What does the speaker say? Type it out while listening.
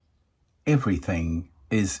everything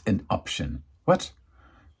is an option. What?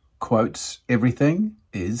 Quotes, everything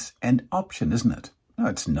is an option, isn't it? No,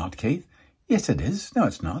 it's not, Keith. Yes, it is. No,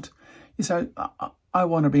 it's not. You say, I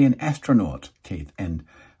want to be an astronaut, Keith, and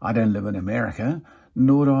I don't live in America,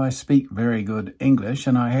 nor do I speak very good English,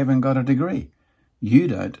 and I haven't got a degree. You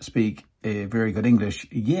don't speak very good English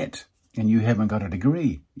yet, and you haven't got a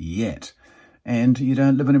degree yet, and you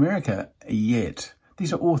don't live in America yet.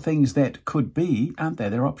 These are all things that could be, aren't they?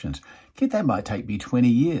 They're options. Keith, that might take me 20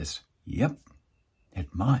 years. Yep, it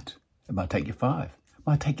might. It might take you 5. It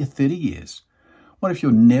might take you 30 years. What if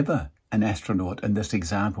you're never an astronaut in this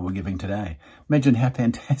example we're giving today? Imagine how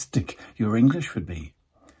fantastic your English would be.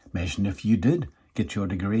 Imagine if you did get your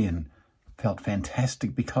degree and felt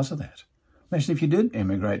fantastic because of that. Imagine if you did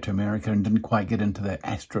emigrate to America and didn't quite get into the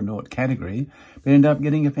astronaut category, but ended up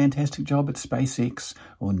getting a fantastic job at SpaceX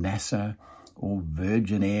or NASA or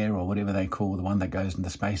Virgin Air or whatever they call the one that goes into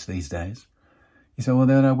space these days. You say, well,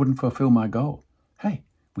 then I wouldn't fulfill my goal. Hey,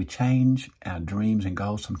 we change our dreams and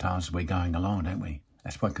goals sometimes as we're going along, don't we?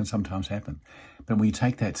 That's what can sometimes happen. But when you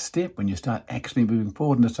take that step, when you start actually moving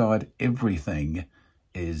forward and decide everything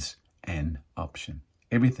is an option.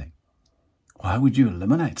 Everything. Why would you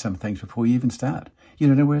eliminate some things before you even start? You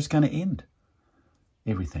don't know where it's going to end.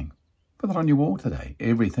 Everything. Put that on your wall today.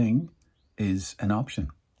 Everything is an option.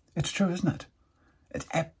 It's true, isn't it? It's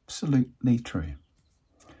absolutely true.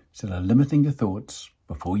 Instead of limiting your thoughts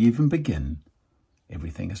before you even begin,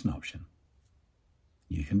 everything is an option.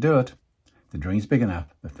 You can do it. The dream's big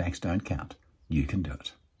enough. The facts don't count. You can do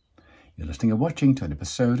it. You're listening and watching to an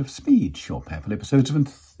episode of Speed, short, powerful episodes of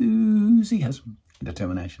enthusiasm and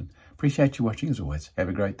determination. Appreciate you watching as always. Have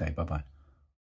a great day. Bye-bye.